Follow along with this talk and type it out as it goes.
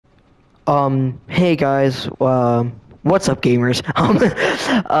Hey guys, what's up, gamers?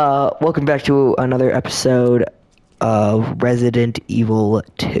 Welcome back to another episode of Resident Evil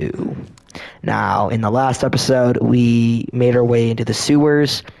 2. Now, in the last episode, we made our way into the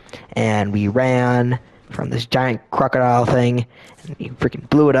sewers, and we ran from this giant crocodile thing, and we freaking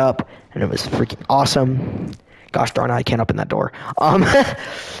blew it up, and it was freaking awesome. Gosh darn it, I can't open that door.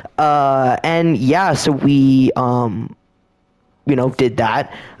 And yeah, so we, did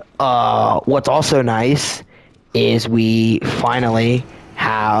that. What's also nice is we finally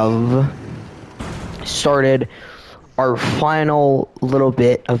have started our final little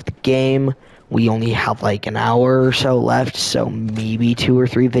bit of the game. We only have like an hour or so left, so maybe 2 or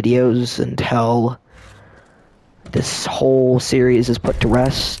 3 videos until this whole series is put to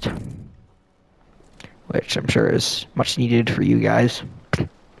rest, which I'm sure is much needed for you guys,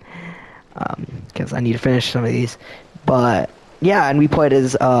 because I need to finish some of these. But yeah, and we played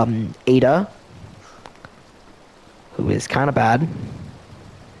as Ada, who is kind of bad.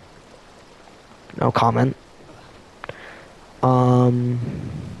 No comment. Gosh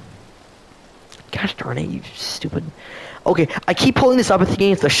darn it, you stupid. Okay, I keep pulling this up and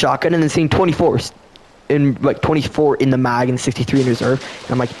thinking it's the shotgun and then seeing 24 in like 24 in the mag and 63 in reserve.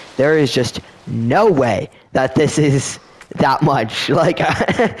 And I'm like, there is just no way that this is that much. Like,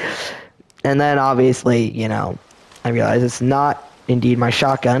 and then obviously, I realize it's not indeed my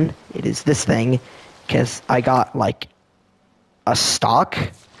shotgun. It is this thing, because I got like a stock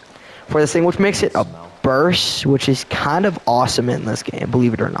for this thing, which makes it a burst, which is kind of awesome in this game,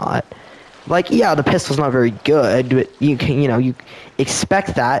 believe it or not. Like, yeah, the pistol's not very good, but you can, you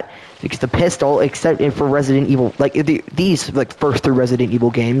expect that, because the pistol, except for Resident Evil, like these like first 3 Resident Evil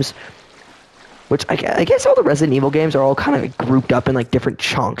games, which I guess all the Resident Evil games are all kind of grouped up in like different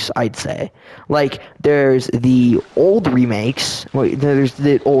chunks, I'd say. Like, there's the old remakes, there's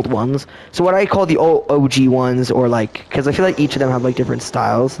the old ones. So what I call the OG ones, or like, because I feel like each of them have like different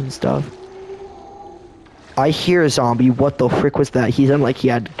styles and stuff. I hear a zombie. What the frick was that? He sounded like he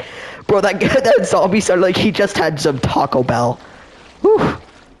had... Bro, that zombie sounded like he just had some Taco Bell. Whew.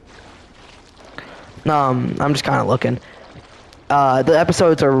 I'm just kind of looking. The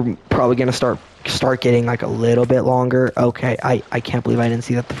episodes are probably going to start getting like a little bit longer. Okay, I can't believe I didn't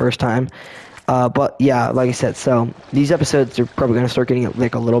see that the first time. But yeah, like I said, so these episodes are probably going to start getting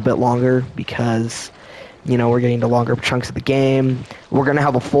like a little bit longer because, we're getting to longer chunks of the game. We're going to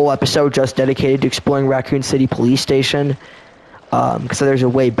have a full episode just dedicated to exploring Raccoon City Police Station. Because there's a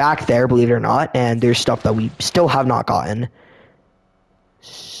way back there, believe it or not, and there's stuff that we still have not gotten.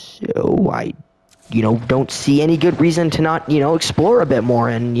 So I don't see any good reason to not, explore a bit more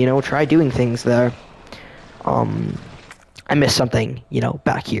and, try doing things there. I missed something,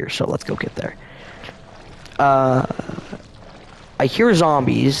 back here, so let's go get there. I hear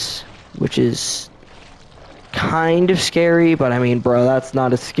zombies, which is kind of scary, but I mean, bro, that's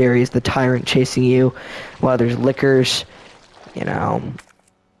not as scary as the tyrant chasing you while there's lickers.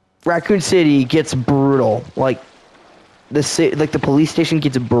 Raccoon City gets brutal. Like, the police station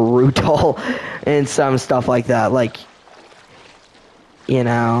gets brutal and some stuff like that. Like,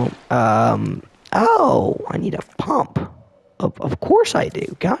 oh, I need a pump. Of course I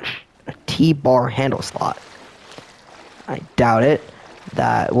do. Gosh, a T-bar handle slot. I doubt it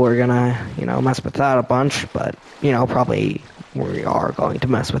that we're gonna, mess with that a bunch, but, probably we are going to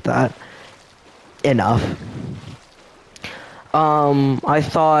mess with that enough. I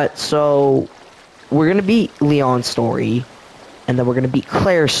thought, so we're gonna beat Leon's story, and then we're gonna beat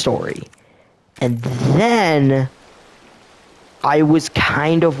Claire's story, and then I was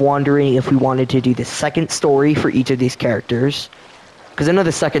kind of wondering if we wanted to do the second story for each of these characters, because I know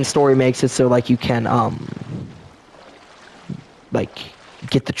the second story makes it so like you can like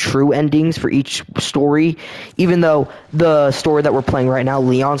get the true endings for each story, even though the story that we're playing right now,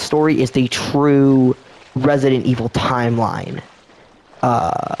 Leon's story, is the true Resident Evil timeline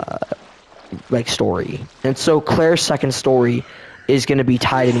like story. And so Claire's second story is going to be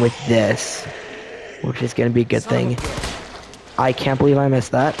tied in with this, which is going to be a good thing. I can't believe I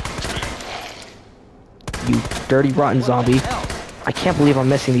missed that. You dirty rotten zombie. I can't believe I'm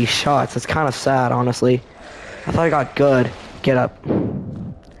missing these shots. It's kind of sad, honestly. I thought I got good. Get up.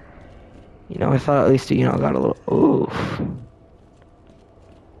 I thought at least, I got a little... Oof.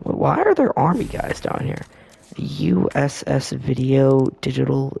 Why are there army guys down here? USS video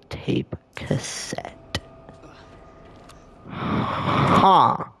digital tape cassette.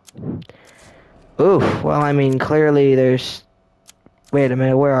 Huh. Oof. Well, I mean, clearly there's... Wait a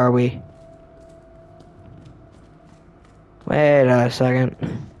minute, where are we? Wait a second.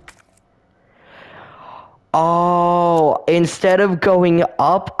 Oh, So instead of going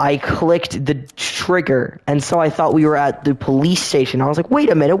up, I clicked the trigger, and so I thought we were at the police station. I was like,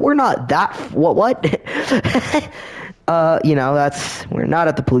 wait a minute, we're not that. What? You know, we're not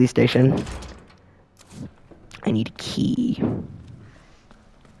at the police station. I need a key.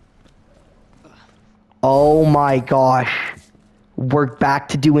 Oh my gosh. We're back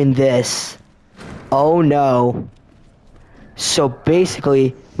to doing this. Oh no. So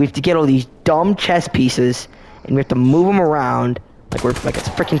basically, we have to get all these dumb chess pieces, and we have to move them around like it's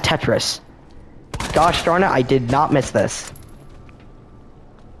freaking Tetris. Gosh darn it, I did not miss this.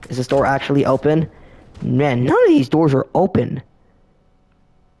 Is this door actually open? Man, none of these doors are open.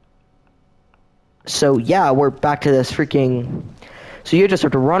 So yeah, we're back to this freaking... So you just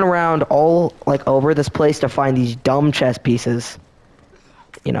have to run around all, like, over this place to find these dumb chess pieces.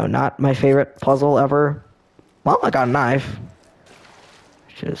 You know, not my favorite puzzle ever. Well, I got a knife.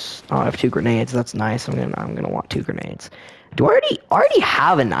 Oh, I have 2 grenades. That's nice. I'm gonna want 2 grenades. Do I already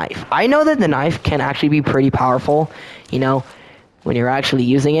have a knife? I know that the knife can actually be pretty powerful, you know, when you're actually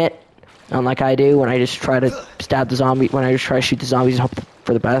using it. Unlike I do when I just try to stab the zombie, when I just try to shoot the zombies and hope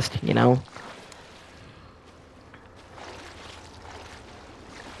for the best, you know.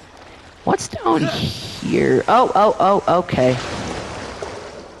 What's down here? Oh, okay.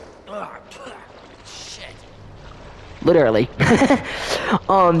 Literally.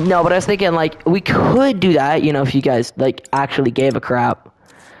 No, but I was thinking, like, we could do that, you know, if you guys, like, actually gave a crap.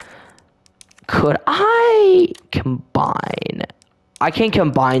 Could I combine? I can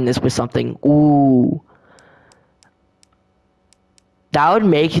combine this with something. Ooh. That would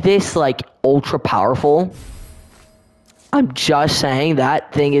make this, like, ultra powerful. I'm just saying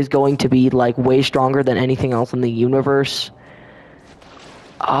that thing is going to be, like, way stronger than anything else in the universe.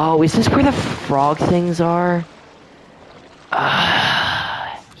 Oh, is this where the frog things are?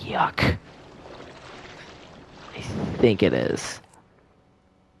 Yuck. I think it is.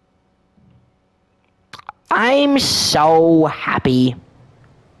 I'm so happy.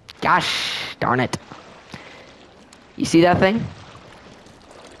 Gosh darn it. You see that thing?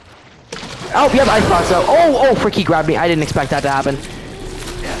 Oh, yep, I thought so. Oh, frick, he grabbed me. I didn't expect that to happen.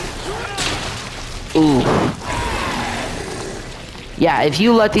 Ooh. Yeah, if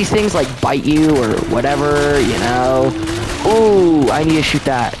you let these things, like, bite you or whatever, you know. Ooh, I need to shoot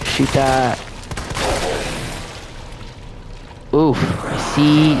that. Shoot that. Oof, I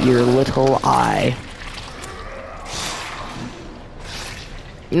see your little eye.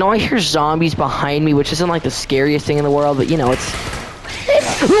 You know, I hear zombies behind me, which isn't, like, the scariest thing in the world, but, you know,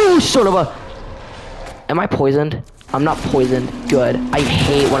 it's... Ooh, son of a... Am I poisoned? I'm not poisoned. Good. I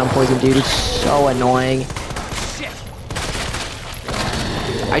hate when I'm poisoned, dude. It's so annoying.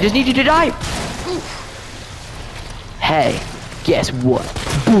 I just need you to die. Hey, guess what?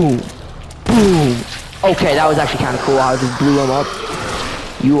 Boom. Boom. Okay, that was actually kind of cool. I just blew him up.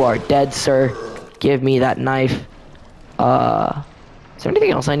 You are dead, sir. Give me that knife. Is there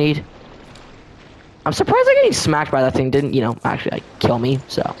anything else I need? I'm surprised like getting smacked by that thing didn't, you know, actually like kill me,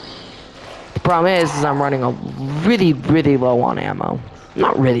 so. The problem is I'm running a really, really low on ammo.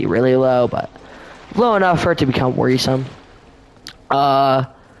 Not really, really low, but low enough for it to become worrisome.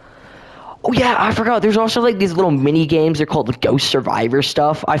 Oh yeah, I forgot. There's also like these little mini games. They're called the Ghost Survivor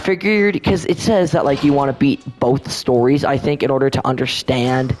stuff. I figured because it says that like you want to beat both stories. I think in order to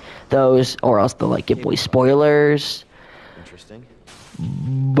understand those, or else they'll like give away spoilers. Interesting.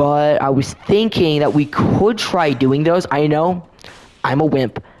 But I was thinking that we could try doing those. I know I'm a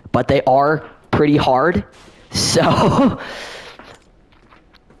wimp, but they are pretty hard. So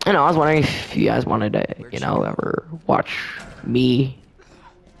I know I was wondering if you guys wanted to, you know, ever watch me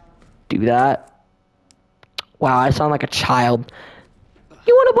do that. Wow, I sound like a child.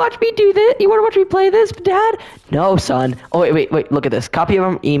 You want to watch me do this? You want to watch me play this, Dad? No, son. Oh, wait. Look at this. Copy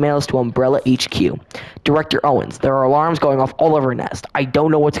of emails to Umbrella HQ. Director Owens. There are alarms going off all over Nest. I don't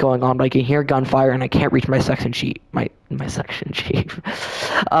know what's going on, but I can hear gunfire and I can't reach my section chief. My section chief.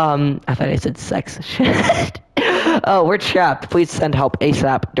 I thought I said sex. Oh, we're trapped. Please send help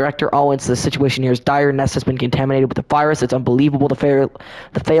ASAP. Director Owens, the situation here is dire. Nest has been contaminated with a virus. It's unbelievable. The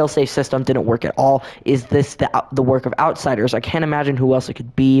fail-safe system didn't work at all. Is this the work of outsiders? I can't imagine who else it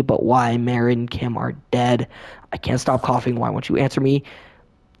could be, but why? Mary and Kim are dead. I can't stop coughing. Why won't you answer me?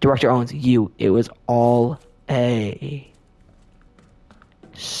 Director Owens, it was all a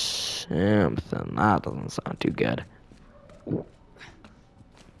something. That doesn't sound too good.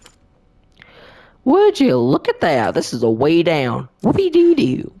 Would you look at that? This is a way down.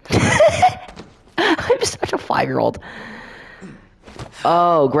 Whoopie-doo-doo. I'm such a 5-year-old.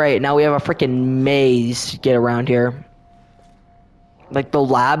 Oh, great. Now we have a freaking maze to get around here. Like the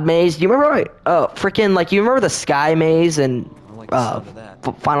lab maze. You remember? Freaking like you remember the sky maze in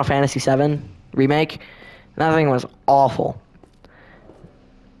Final Fantasy VII remake? That thing was awful.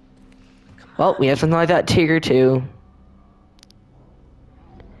 Well, we have something like that Tier 2.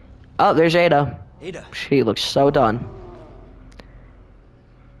 Oh, there's Ada. She looks so done.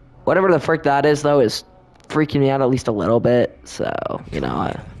 Whatever the frick that is, though, is freaking me out at least a little bit. So, you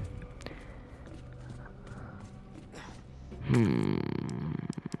know,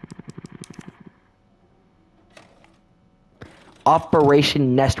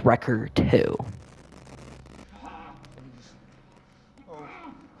 Operation Nest Wrecker 2. Oh,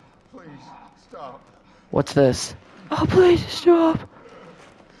 please, stop. What's this? Oh, please, stop.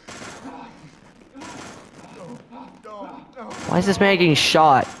 Why is this man getting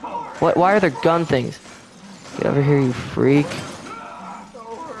shot? What? Why are there gun things? Get over here, you freak.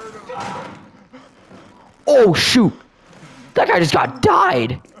 Oh, shoot. That guy just got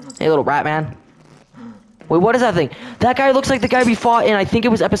died. Hey, little rat man. Wait, what is that thing? That guy looks like the guy we fought in, I think it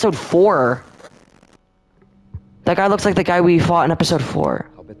was episode 4. That guy looks like the guy we fought in episode 4.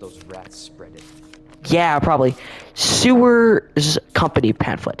 I'll bet those rats spread it. Yeah, probably. Sewers Company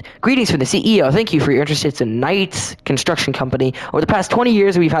pamphlet. Greetings from the CEO. Thank you for your interest in Knight's Construction Company. Over the past 20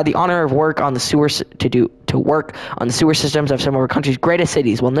 years, we've had the honor of work on the sewers to work on the sewer systems of some of our country's greatest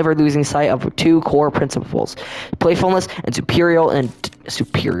cities, while never losing sight of 2 core principles: playfulness and superior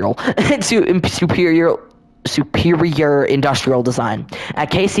industrial design.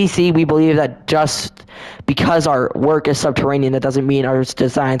 At KCC, we believe that just because our work is subterranean, that doesn't mean our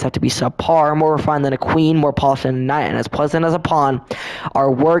designs have to be subpar, more refined than a queen, more polished than a knight, and as pleasant as a pawn.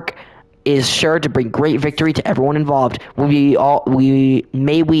 Our work is sure to bring great victory to everyone involved.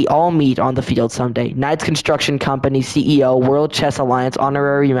 May we all meet on the field someday. Knight's Construction Company CEO, World Chess Alliance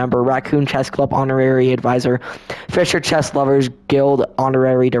honorary member, Raccoon Chess Club honorary advisor, Fisher Chess Lovers Guild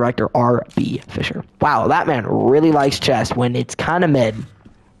honorary director, R.P.D. Fisher. Wow, that man really likes chess when it's kind of mid.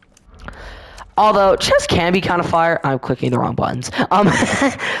 Although chess can be kind of fire. I'm clicking the wrong buttons.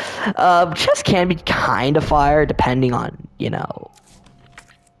 Chess can be kind of fire depending on, you know,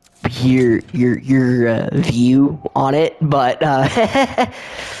 your view on it, but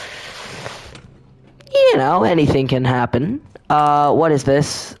you know, anything can happen. What is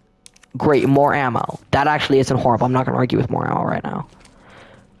this? Great, more ammo. That actually isn't horrible. I'm not gonna argue with more ammo right now.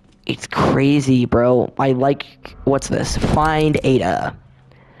 It's crazy, bro. I like, what's this? Find Ada.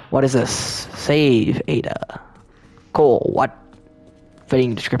 What is this? Save Ada. Cool. What?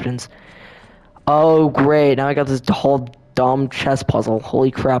 Fitting descriptions. Oh, great. Now I got this whole dumb chess puzzle.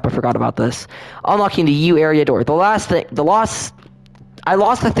 Holy crap, I forgot about this. Unlocking the U area door. I lost the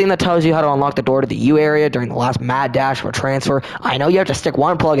thing that tells you how to unlock the door to the U area during the last mad dash for transfer. I know you have to stick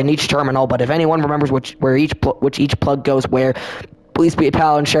one plug in each terminal, but if anyone remembers which each plug goes where, please be a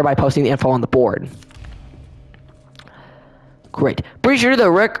pal and share by posting the info on the board. Great. Pretty sure the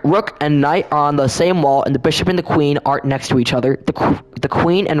rook and knight are on the same wall, and the bishop and the queen aren't next to each other. The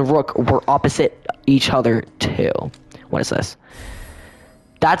queen and rook were opposite each other too. What is this?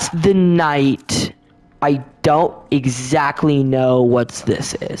 That's the knight. I don't exactly know what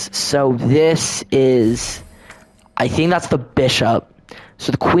this is. So this is, I think that's the bishop.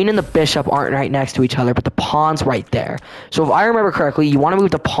 So the queen and the bishop aren't right next to each other, but the pawn's right there. So if I remember correctly, you want to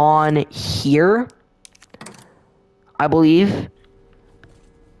move the pawn here, I believe.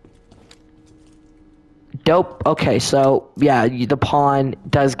 Dope. Okay, so yeah, the pawn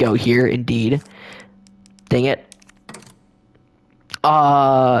does go here indeed. Dang it.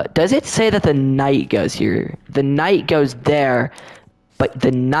 Does it say that the knight goes here? The knight goes there, but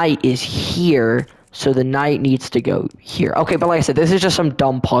the knight is here, so the knight needs to go here. Okay, but like I said, this is just some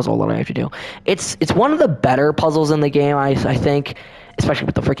dumb puzzle that I have to do. It's one of the better puzzles in the game, I think, especially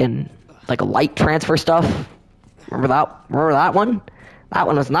with the freaking like light transfer stuff. Remember that one? That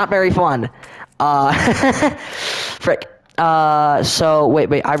one was not very fun. Frick. So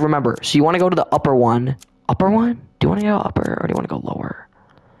wait, I remember. So you want to go to the upper one. Upper one? Do you want to go upper or do you want to go lower?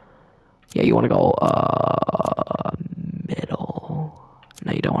 Yeah, you want to go middle.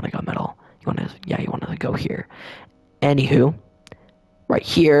 No, you don't want to go middle. You want to go here. Anywho, right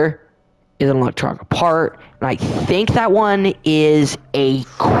here is an electronic part, and I think that one is a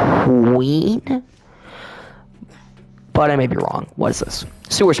queen. But I may be wrong. What is this?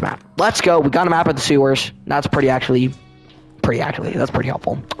 Sewers map. Let's go. We got a map of the sewers. That's pretty that's pretty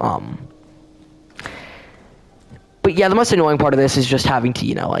helpful. But yeah, the most annoying part of this is just having to,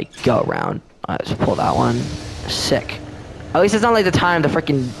 you know, like, go around. Let's pull that one. Sick. At least it's not like the time the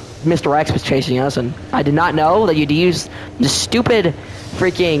freaking Mr. X was chasing us, and I did not know that you'd use the stupid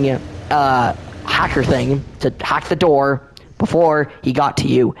freaking hacker thing to hack the door, before he got to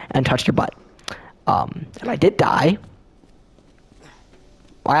you and touched your butt. And I did die.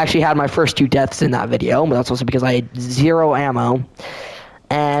 I actually had my first 2 deaths in that video, but that's also because I had 0 ammo.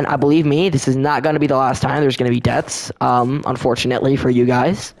 And I believe me, this is not going to be the last time there's going to be deaths, unfortunately for you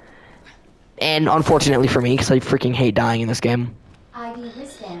guys. And unfortunately for me, because I freaking hate dying in this game. ID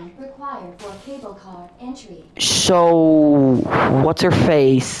wristband required for cable car entry. So, what's her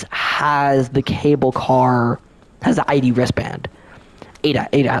face has the cable car, has the ID wristband. Ada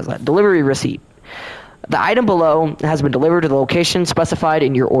has that. Delivery receipt. The item below has been delivered to the location specified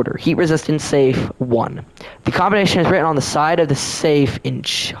in your order. Heat resistant safe 1. The combination is written on the side of the safe in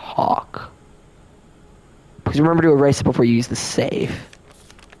chalk. Please remember to erase it before you use the safe.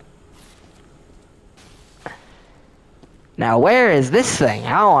 Now, where is this thing?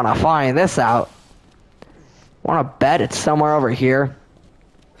 I want to find this out. I want to bet it's somewhere over here.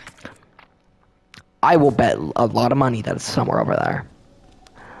 I will bet a lot of money that it's somewhere over there.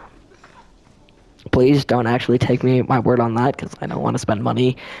 Please don't actually take my word on that, because I don't want to spend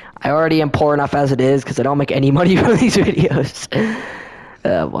money. I already am poor enough as it is, because I don't make any money from these videos.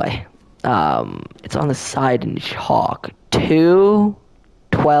 Oh boy. It's on the side in chalk. 2,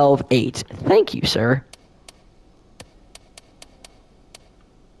 12, 8. Thank you, sir.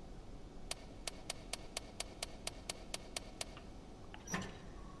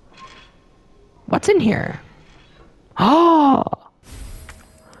 What's in here? Oh!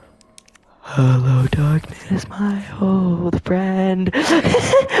 Hello, darkness, my old friend.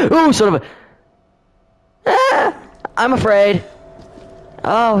 Ooh, son of a... Ah, I'm afraid.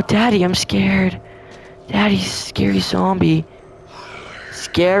 Oh, Daddy, I'm scared. Daddy, scary zombie.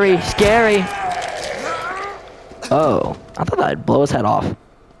 Scary. Oh, I thought that'd blow his head off.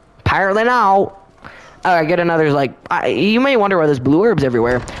 Apparently not. Alright, get another, like, you may wonder why there's blue herbs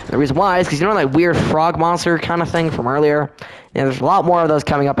everywhere. The reason why is because you know that weird frog monster kind of thing from earlier? And there's a lot more of those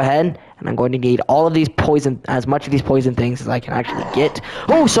coming up ahead, and I'm going to need all of these poison, as much of these poison things as I can actually get.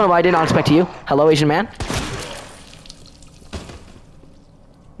 Oh, son of a, I did not expect you. Hello, Asian man.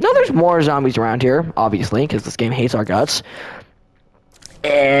 No, there's more zombies around here, obviously, because this game hates our guts.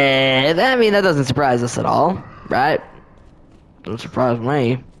 And, I mean, that doesn't surprise us at all, right? Doesn't surprise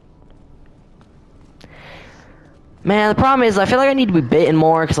me. Man, the problem is I feel like I need to be bitten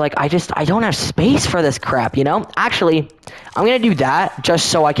more because, like, I don't have space for this crap, you know? Actually, I'm going to do that just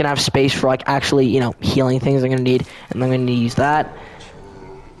so I can have space for, like, actually, you know, healing things I'm going to need. And I'm going to need to use that.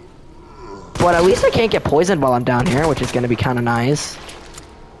 But at least I can't get poisoned while I'm down here, which is going to be kind of nice.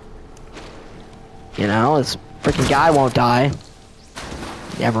 You know, this freaking guy won't die.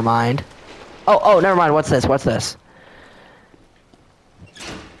 Never mind. Oh, never mind. What's this?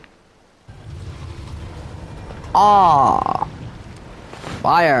 Ah,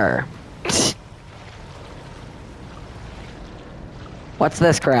 fire. What's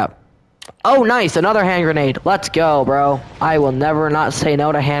this crap? Oh, nice, another hand grenade. Let's go, bro. I will never not say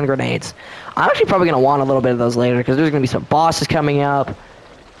no to hand grenades. I'm actually probably going to want a little bit of those later, because there's going to be some bosses coming up.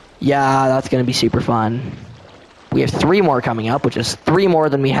 Yeah, that's going to be super fun. We have 3 more coming up, which is 3 more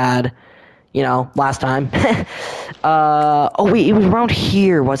than we had, you know, last time. Oh, wait, it was around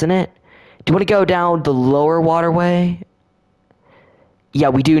here, wasn't it? Do you want to go down the lower waterway? Yeah,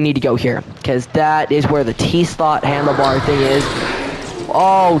 we do need to go here, because that is where the T-slot handlebar thing is.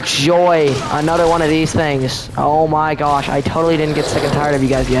 Oh, joy. Another one of these things. Oh, my gosh. I totally didn't get sick and tired of you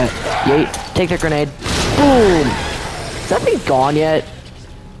guys yet. Yeet. Take the grenade. Boom. Is that thing gone yet?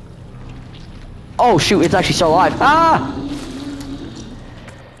 Oh, shoot. It's actually still alive. Ah!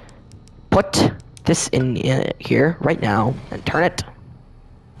 Put this in here right now and turn it.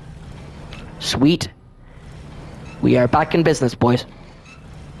 Sweet. We are back in business, boys.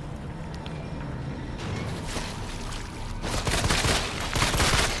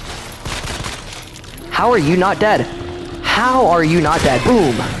 How are you not dead? How are you not dead?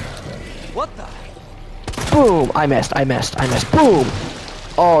 Boom. What the? Boom. I missed. Boom.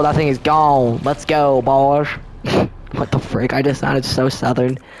 Oh, that thing is gone. Let's go, boys. What the frick? I just sounded so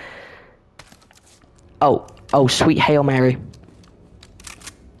southern. Oh, sweet Hail Mary.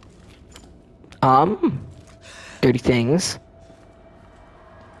 Dirty things.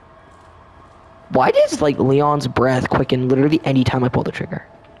 Why does, like, Leon's breath quicken literally any time I pull the trigger?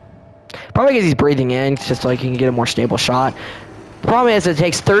 Probably because he's breathing in, just so I can get a more stable shot. The problem is it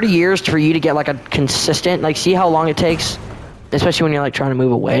takes 30 years for you to get, like, a consistent, like, see how long it takes? Especially when you're, like, trying to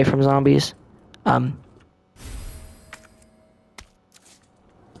move away from zombies.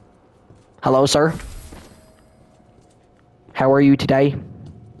 Hello, sir? How are you today?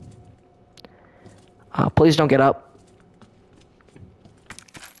 Please don't get up.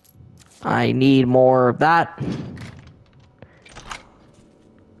 I need more of that.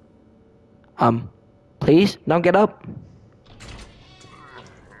 Please, don't get up.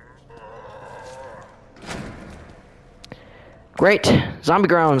 Great. Zombie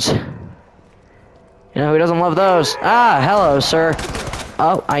groans. You know who doesn't love those? Ah, hello, sir.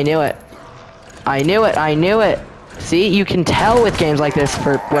 Oh, I knew it. I knew it. I knew it. See, you can tell with games like this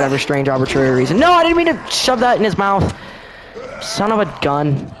for whatever strange arbitrary reason. No, I didn't mean to shove that in his mouth. Son of a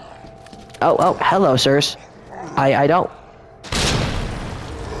gun. Oh, hello, sirs. I don't.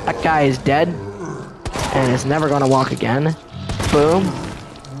 That guy is dead. And is never gonna walk again. Boom.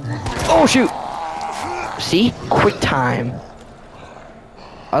 Oh, shoot. See? Quick time.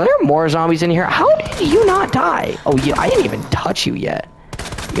 Are there more zombies in here? How did you not die? Oh, I didn't even touch you yet.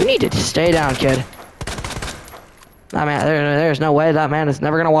 You need to stay down, kid. That man, there's no way that man is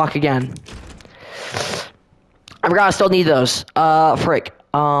never gonna walk again. I forgot I still need those. Frick.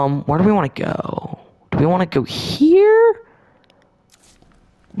 Where do we want to go? Do we want to go here?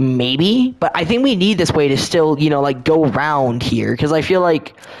 Maybe, but I think we need this way to still, you know, like go around here, because I feel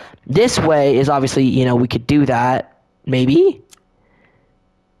like this way is obviously, you know, we could do that. Maybe.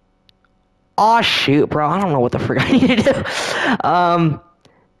 Aw, shoot, bro. I don't know what the frick I need to do.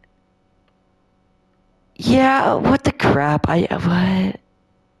 Yeah, what the crap? What?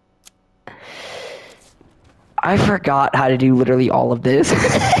 I forgot how to do literally all of this.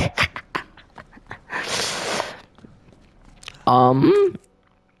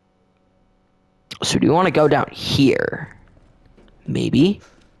 So do you want to go down here? Maybe.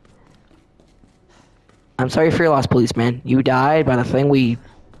 I'm sorry for your loss, policeman. You died by the thing we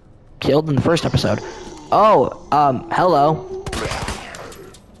killed in the first episode. Oh, hello.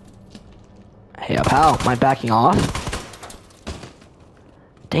 Hey, pal, am I backing off?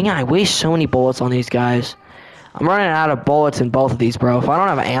 Dang it, I waste so many bullets on these guys. I'm running out of bullets in both of these, bro. If I don't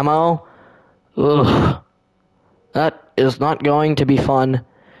have ammo, ugh. That is not going to be fun.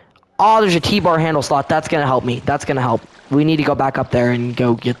 Oh, there's a T-bar handle slot. That's gonna help me. That's gonna help. We need to go back up there and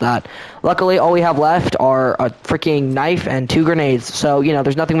go get that. Luckily, all we have left are a freaking knife and 2 grenades. So, you know,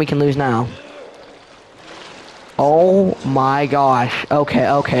 there's nothing we can lose now. Oh my gosh. Okay,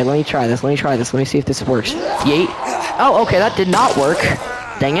 let me try this. Let me see if this works. Yeet. Oh, okay, that did not work.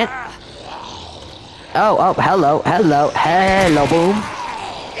 Dang it. Oh, hello, boom.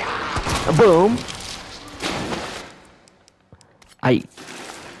 Boom.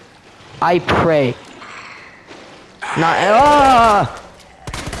 I pray. Not.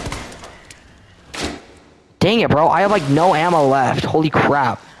 Dang it, bro. I have like no ammo left. Holy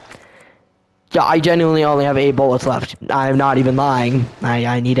crap. Yeah, I genuinely only have 8 bullets left. I'm not even lying.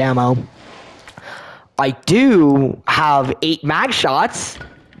 I need ammo. I do have 8 mag shots,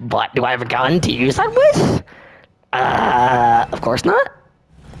 but do I have a gun to use that with? Of course not.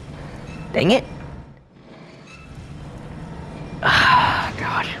 Dang it.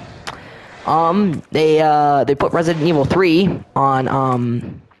 God. They put Resident Evil 3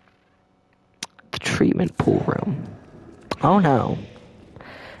 on, the treatment pool room. Oh no.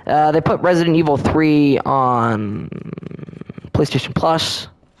 They put Resident Evil 3 on PlayStation Plus.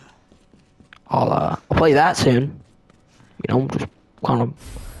 I'll play that soon. You know, just kind of.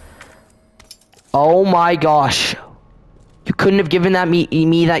 Oh my gosh! You couldn't have given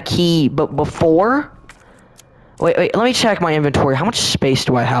me that key, but before. Wait. Let me check my inventory. How much space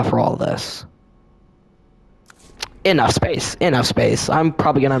do I have for all this? Enough space. I'm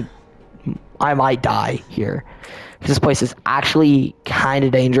probably gonna. I might die here. This place is actually kind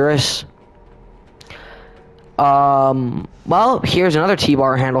of dangerous. Well, here's another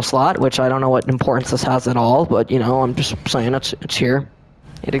T-bar handle slot, which I don't know what importance this has at all, but, you know, I'm just saying it's here.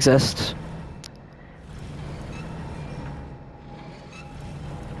 It exists.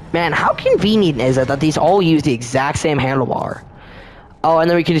 Man, how convenient is it that these all use the exact same handlebar? Oh, and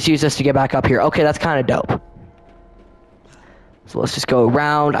then we can just use this to get back up here. Okay, that's kind of dope. So let's just go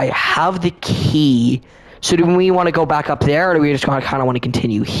around. I have the key. So do we want to go back up there, or do we just kind of want to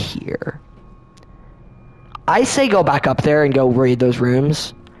continue here? I say go back up there and go raid those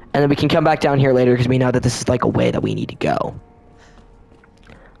rooms, and then we can come back down here later because we know that this is like a way that we need to go.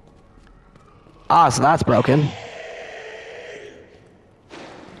 Ah, so that's broken.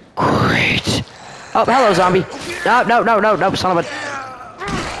 Great. Oh, hello, zombie. No, son of a...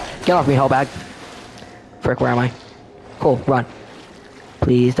 Get off me, hellbag. Frick, where am I? Cool, run.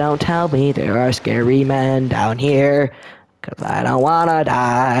 Please don't tell me there are scary men down here, cause I don't wanna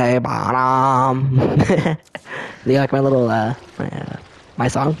die. Do you like my little, my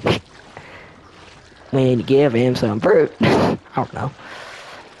song? When you give him some fruit. I don't know.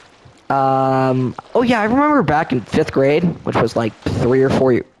 Oh yeah, I remember back in 5th grade, which was like 3 or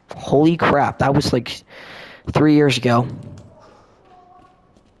 4 years. Holy crap, that was like 3 years ago.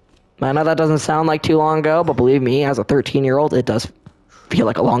 I know that doesn't sound like too long ago, but believe me, as a 13-year-old, it does feel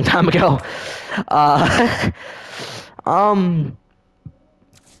like a long time ago.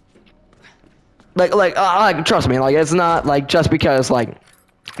 Like, trust me, like, it's not, like, just because, like,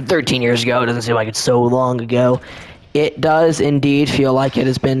 13 years ago, it doesn't seem like it's so long ago. It does indeed feel like it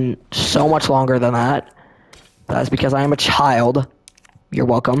has been so much longer than that. That's because I am a child. You're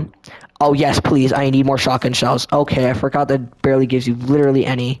welcome. Oh, yes, please, I need more shotgun shells. Okay, I forgot that barely gives you literally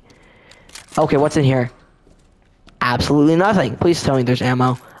any. Okay, what's in here? Absolutely nothing. Please tell me there's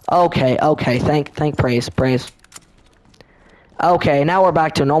ammo. Okay, praise. Okay, now we're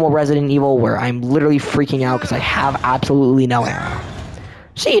back to normal Resident Evil where I'm literally freaking out because I have absolutely no ammo.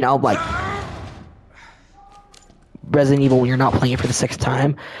 So, you know, like, Resident Evil when you're not playing it for the 6th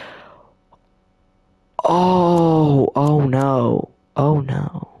time. Oh no.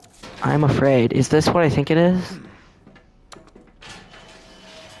 I'm afraid. Is this what I think it is?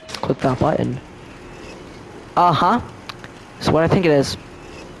 Click that button. Uh-huh. That's what I think it is.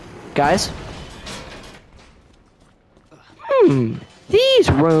 Guys?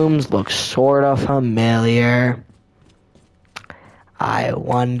 These rooms look sort of familiar. I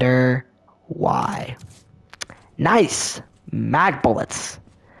wonder why. Nice! Mag bullets.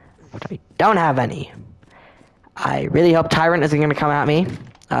 But I don't have any. I really hope Tyrant isn't gonna come at me.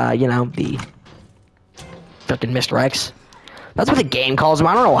 You know, the fucking Mr. X. That's what the game calls him.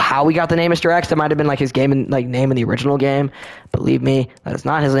 I don't know how we got the name Mr. X. That might have been like his name in the original game. Believe me, that is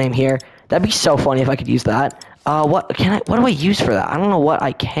not his name here. That'd be so funny if I could use that. What do I use for that? I don't know what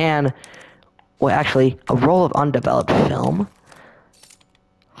I can. Well, actually, a roll of undeveloped film.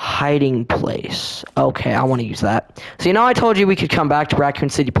 Hiding place. Okay, I want to use that. So you know I told you we could come back to Raccoon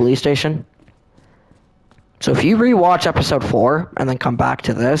City Police Station? So if you rewatch episode 4 and then come back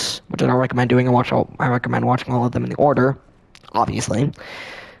to this, which I don't recommend doing, I recommend watching all of them in the order, obviously.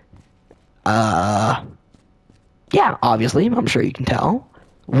 Yeah, obviously, I'm sure you can tell.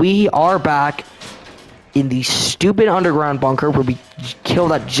 We are back in the stupid underground bunker where we kill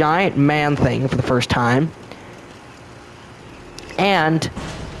that giant man thing for the first time. And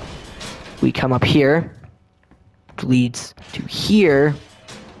we come up here, which leads to here,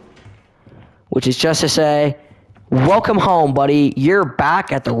 which is just to say, welcome home, buddy. You're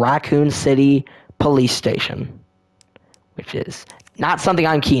back at the Raccoon City Police Station, which is not something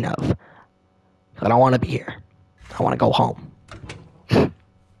I'm keen of. I don't want to be here. I want to go home.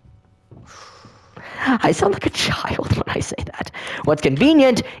 I sound like a child when I say that. What's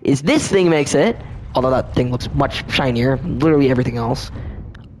convenient is this thing makes it, although that thing looks much shinier, literally everything else.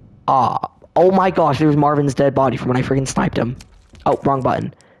 Oh my gosh, there's Marvin's dead body from when I freaking sniped him. Oh, wrong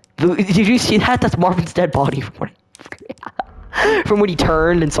button. Did you see that? That's Marvin's dead body from when he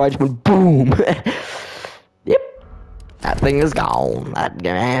turned, and so I just went boom. Yep. That thing is gone. That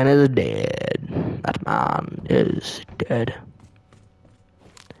man is dead. That man is dead.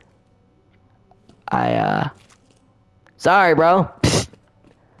 Sorry, bro.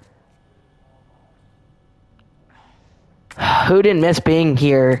 Who didn't miss being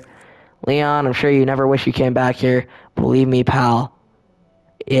here? Leon, I'm sure you never wish you came back here. Believe me, pal.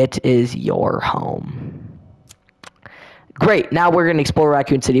 It is your home. Great. Now we're gonna explore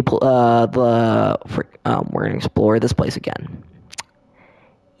Raccoon City. We're gonna explore this place again.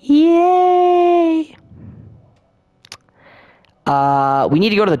 Yay! We need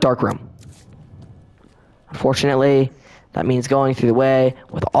to go to the dark room. Unfortunately, that means going through the way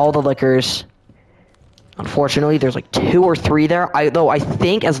with all the liquors. Unfortunately, there's like 2 or 3 there. Though I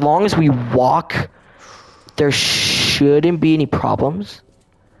think as long as we walk, there shouldn't be any problems.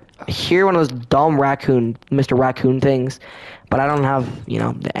 I hear one of those dumb Mr. Raccoon things, but I don't have, you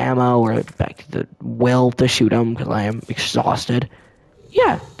know, the ammo or the will to shoot him because I am exhausted.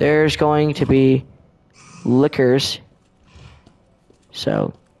 Yeah, there's going to be liquors,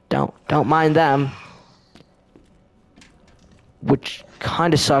 so don't mind them. Which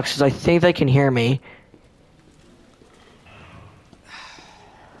kind of sucks because I think they can hear me.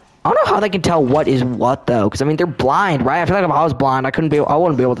 I don't know how they can tell what is what though, because I mean they're blind, right? I feel like if I was blind, I wouldn't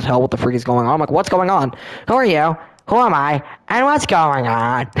be able to tell what the freak is going on. I'm like, what's going on? Who are you? Who am I? And what's going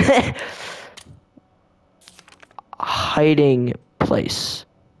on? Hiding place.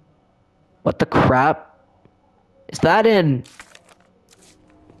 What the crap? Is that in?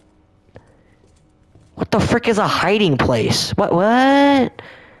 What the frick is a hiding place? What?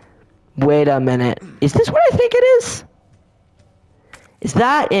 Wait a minute. Is this what I think it is? Is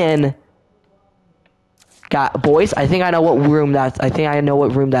that in... boys, I think I know what room that's... I think I know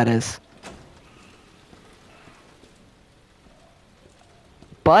what room that is.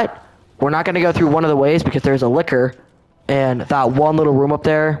 But, we're not going to go through one of the ways because there's a liquor And that one little room up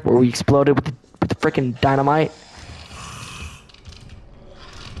there where we exploded with the freaking dynamite.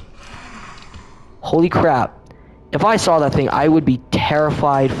 Holy crap. If I saw that thing, I would be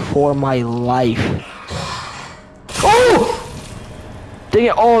terrified for my life. Oh! Dang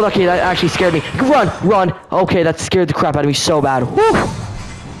it. Oh, okay, that actually scared me. Run, run. Okay, that scared the crap out of me so bad. Whew.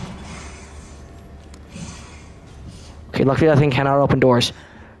 Okay, luckily that thing cannot open doors.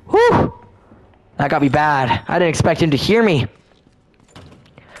 Whew. That got me bad. I didn't expect him to hear me.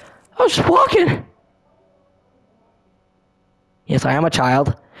 I was just walking. Yes, I am a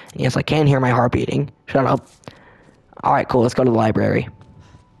child. Yes, I can hear my heart beating. Shut up. Alright, cool. Let's go to the library.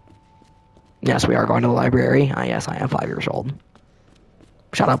 Yes, we are going to the library. Yes, I am 5 years old.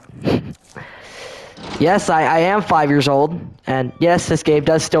 Shut up. Yes, I am 5 years old. And yes, this game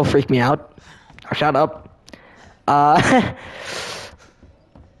does still freak me out. Oh, shut up.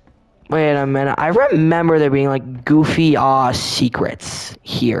 Wait a minute. I remember there being like goofy secrets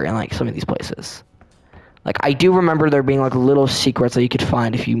here in like some of these places. Like I do remember there being like little secrets that you could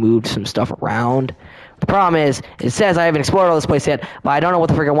find if you moved some stuff around. The problem is, it says I haven't explored all this place yet, but I don't know what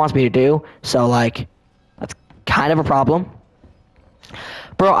the frick it wants me to do. So like, that's kind of a problem.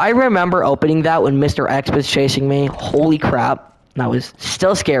 Bro, I remember opening that when Mr. X was chasing me. Holy crap. That was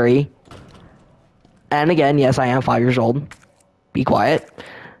still scary. And again, yes, I am 5 years old. Be quiet.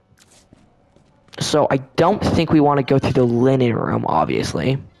 So I don't think we want to go through the linen room,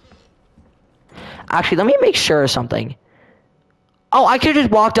 obviously. Actually, let me make sure of something. Oh, I could have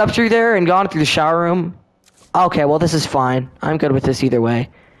just walked up through there and gone through the shower room. Okay, well, this is fine. I'm good with this either way.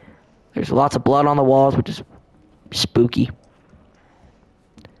 There's lots of blood on the walls, which is spooky.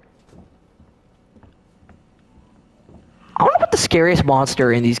 I don't know what the scariest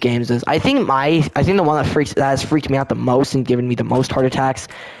monster in these games is. I think the one that has freaked me out the most and given me the most heart attacks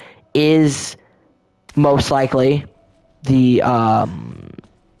is most likely the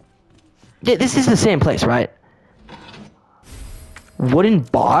this is the same place, right? Wooden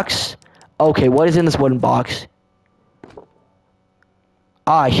box? Okay, what is in this wooden box?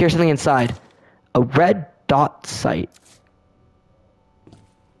 I hear something inside. A red dot sight.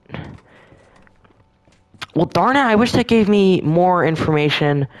 Well, darn it, I wish that gave me more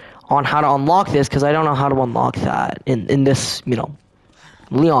information on how to unlock this, because I don't know how to unlock that in this,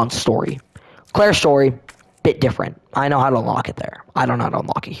 Leon's story. Claire's story, bit different. I know how to unlock it there. I don't know how to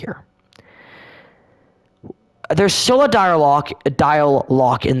unlock it here. There's still a dial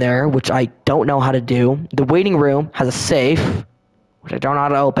lock in there, which I don't know how to do. The waiting room has a safe, which I don't know how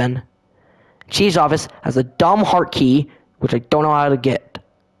to open. Chief's office has a dumb heart key, which I don't know how to get.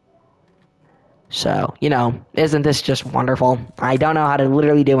 So, isn't this just wonderful? I don't know how to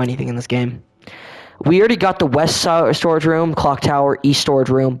literally do anything in this game. We already got the west storage room, clock tower, east storage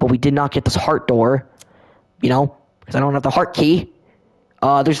room, but we did not get this heart door, because I don't have the heart key.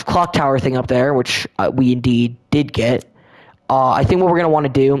 There's the clock tower thing up there, which we indeed did get. I think what we're going to want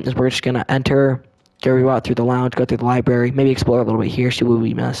to do is we're just going to go out through the lounge, go through the library, maybe explore a little bit here, see what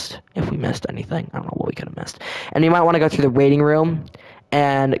we missed. If we missed anything, I don't know what we could have missed. And you might want to go through the waiting room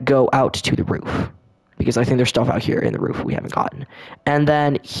and go out to the roof, because I think there's stuff out here in the roof we haven't gotten. And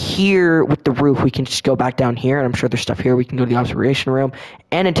then here with the roof, we can just go back down here, and I'm sure there's stuff here. We can go to the observation room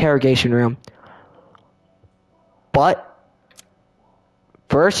and interrogation room. But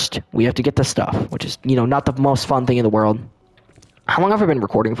first, we have to get the stuff, which is, not the most fun thing in the world. How long have I been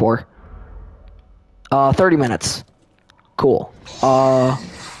recording for? 30 minutes. Cool. Oh!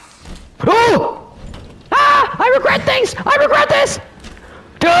 Ah! I regret things! I regret this!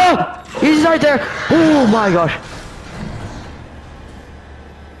 Duh! He's right there! Oh my gosh.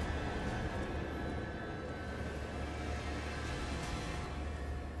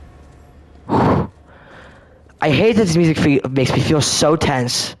 I hate that this music makes me feel so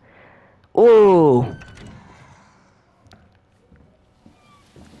tense. Ooh.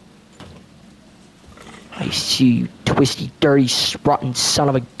 I see you, twisty, dirty, rotten son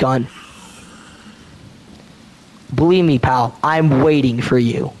of a gun. Believe me, pal, I'm waiting for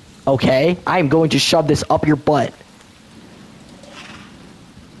you. Okay? I'm going to shove this up your butt.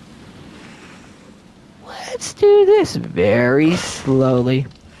 Let's do this very slowly.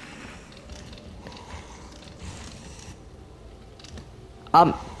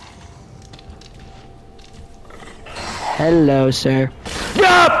 Hello, sir.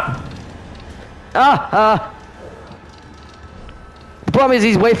 Yup! The problem is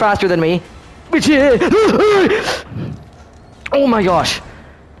he's way faster than me. Oh my gosh.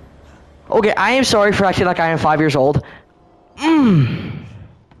 Okay, I am sorry for acting like I am 5 years old.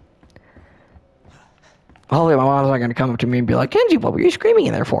 hopefully my mom's not gonna come up to me and be like, Kenji, what were you screaming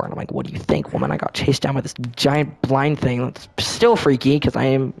in there for? And I'm like, what do you think, woman? I got chased down by this giant blind thing. That's still freaky, because I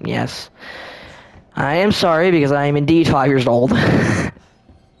am sorry, because I am indeed 5 years old.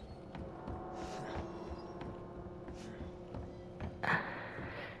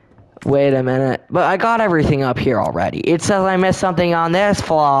 Wait a minute. But I got everything up here already. It says I missed something on this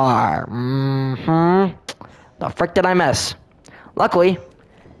floor. The frick did I miss? Luckily,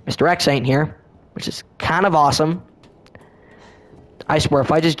 Mr. X ain't here, which is kind of awesome. I swear,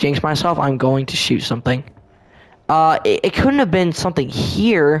 if I just jinx myself, I'm going to shoot something. It couldn't have been something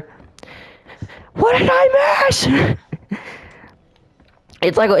here. What did I miss?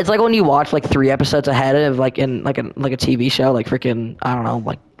 It's like when you watch like 3 episodes ahead of like in like a TV show, like freaking, I don't know,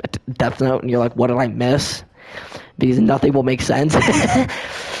 like Death Note, and you're like, what did I miss? Because nothing will make sense.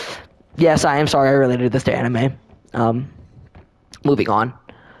 Yes, I am sorry I related this to anime. Moving on.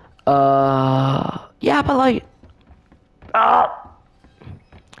 Yeah, but like,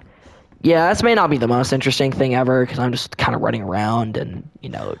 yeah, this may not be the most interesting thing ever, because I'm just kind of running around and,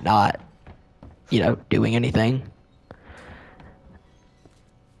 not, doing anything.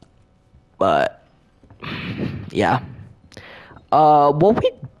 But, yeah. What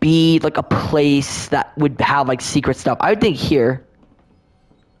would be, like, a place that would have, like, secret stuff? I would think here.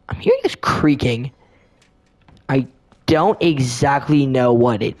 I'm hearing this creaking. I don't exactly know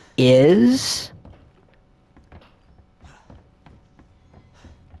what it is.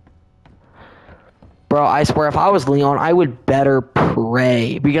 Bro, I swear, if I was Leon, I would better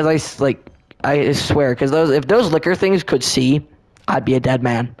pray. Because I swear, because if those liquor things could see, I'd be a dead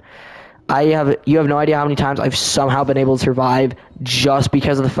man. You have no idea how many times I've somehow been able to survive just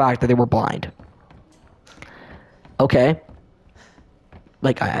because of the fact that they were blind. Okay.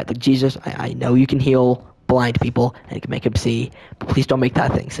 Like Jesus, I know you can heal blind people and you can make them see, but please don't make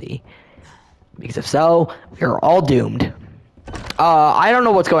that thing see. Because if so, we're all doomed. I don't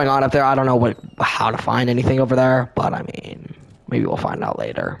know what's going on up there. I don't know how to find anything over there, but I mean, maybe we'll find out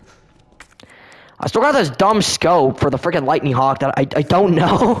later. I still got this dumb scope for the freaking lightning hawk that I don't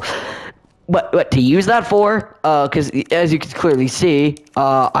know what to use that for, because as you can clearly see,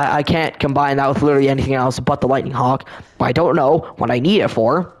 I can't combine that with literally anything else but the lightning hawk, but I don't know what I need it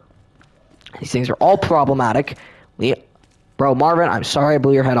for. These things are all problematic. Bro, Marvin, I'm sorry I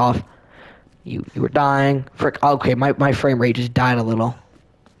blew your head off. You were dying. Frick, okay, my frame rate just died a little.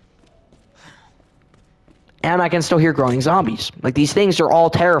 And I can still hear growing zombies. Like, these things are all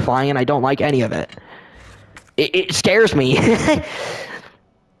terrifying, and I don't like any of it. It scares me.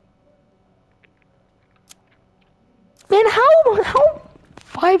 Man, how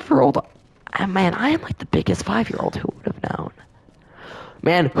 5-year-old... Man, I am like the biggest 5-year-old. Who would have known?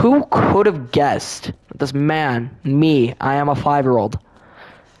 Man, who could have guessed? This man, me, I am a 5-year-old.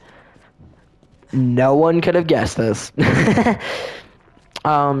 No one could have guessed this.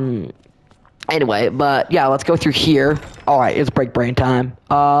 Anyway, but yeah, let's go through here. Alright, it's break brain time.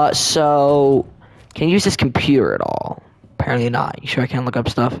 So can you use this computer at all? Apparently not. You sure I can't look up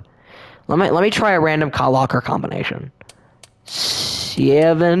stuff? Let me try a random locker combination.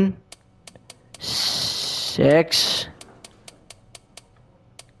 7 6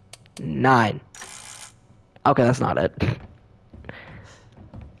 9. Okay, that's not it.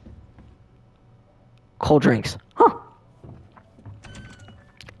 Cold drinks. Huh.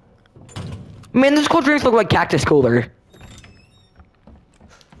 Man, those cold drinks look like cactus cooler.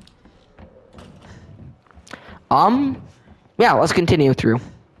 Yeah, let's continue through.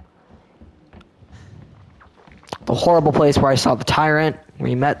 The horrible place where I saw the tyrant, where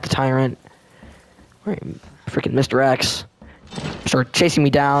you met the tyrant, where freaking Mr. X started chasing me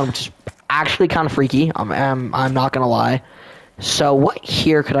down, which is actually kind of freaky. I'm not gonna lie. So what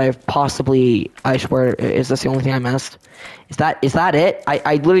here could I have possibly... I swear, is this the only thing I missed? Is that it?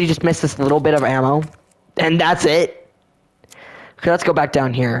 I literally just missed this little bit of ammo. And that's it? Okay, let's go back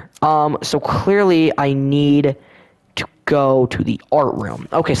down here. So clearly I need to go to the art room.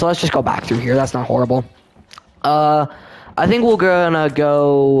 Okay, so let's just go back through here. That's not horrible. I think we're gonna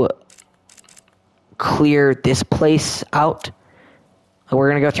go clear this place out. We're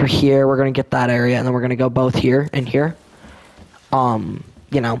gonna go through here. We're gonna get that area. And then we're gonna go both here and here.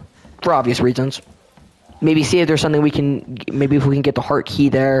 For obvious reasons. Maybe see if there's something we can, maybe if we can get the heart key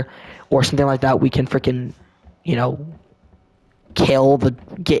there, or something like that, we can freaking, get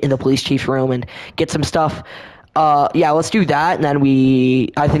in the police chief's room and get some stuff. Yeah, let's do that, and then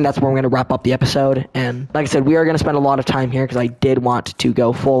I think that's where we're going to wrap up the episode, and like I said, we are going to spend a lot of time here, because I did want to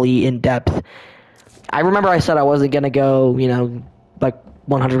go fully in depth. I remember I said I wasn't going to go, like,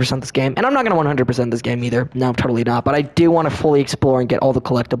 100% this game. And I'm not going to 100% this game either. No, totally not. But I do want to fully explore and get all the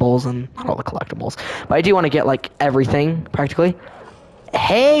collectibles. And not all the collectibles. But I do want to get, like, everything, practically.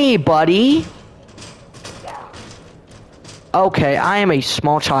 Hey, buddy! Okay, I am a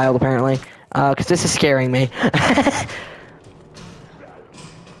small child, apparently. Because this is scaring me.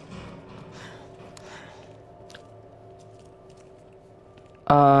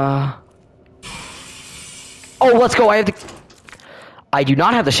 Oh, let's go. I do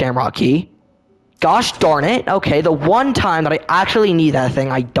not have the Shamrock key. Gosh darn it. Okay, the one time that I actually need that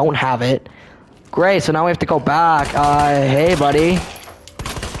thing, I don't have it. Great, so now we have to go back. Hey, buddy.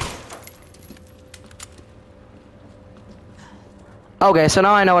 Okay, so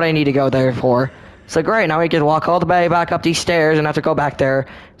now I know what I need to go there for. So great, now we can walk all the way back up these stairs and have to go back there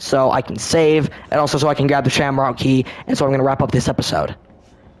so I can save, and also so I can grab the Shamrock key, and so I'm going to wrap up this episode.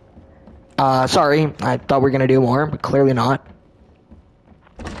 Sorry, I thought we were going to do more, but clearly not.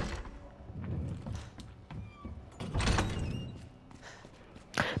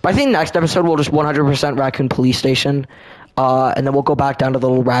 But I think next episode we'll just 100% Raccoon Police Station, and then we'll go back down to the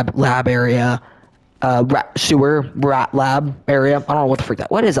little lab area, sewer rat lab area. I don't know what the freak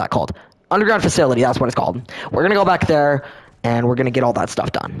what is that called? Underground facility, that's what it's called. We're going to go back there, and we're going to get all that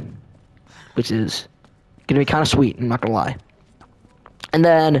stuff done, which is going to be kind of sweet, I'm not going to lie. And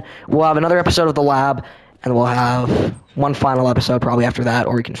then we'll have another episode of the lab, and we'll have one final episode probably after that,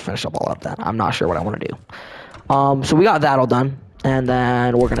 or we can finish up all of that. I'm not sure what I want to do. So we got that all done, and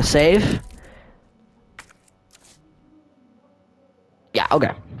then we're going to save. Yeah,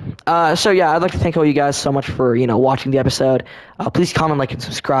 okay. So yeah, I'd like to thank all you guys so much for, watching the episode. Please comment, like, and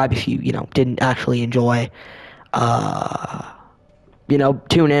subscribe if you, didn't actually enjoy.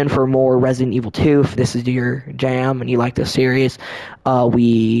 Tune in for more Resident Evil 2 if this is your jam and you like this series.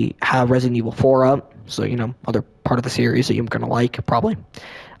 We have Resident Evil 4 up, so, other part of the series that you're going to like, probably.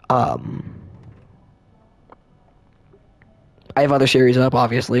 I have other series up,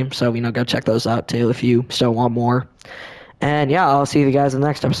 obviously, so, go check those out, too, if you still want more. And, yeah, I'll see you guys in the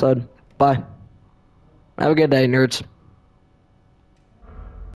next episode. Bye. Have a good day, nerds.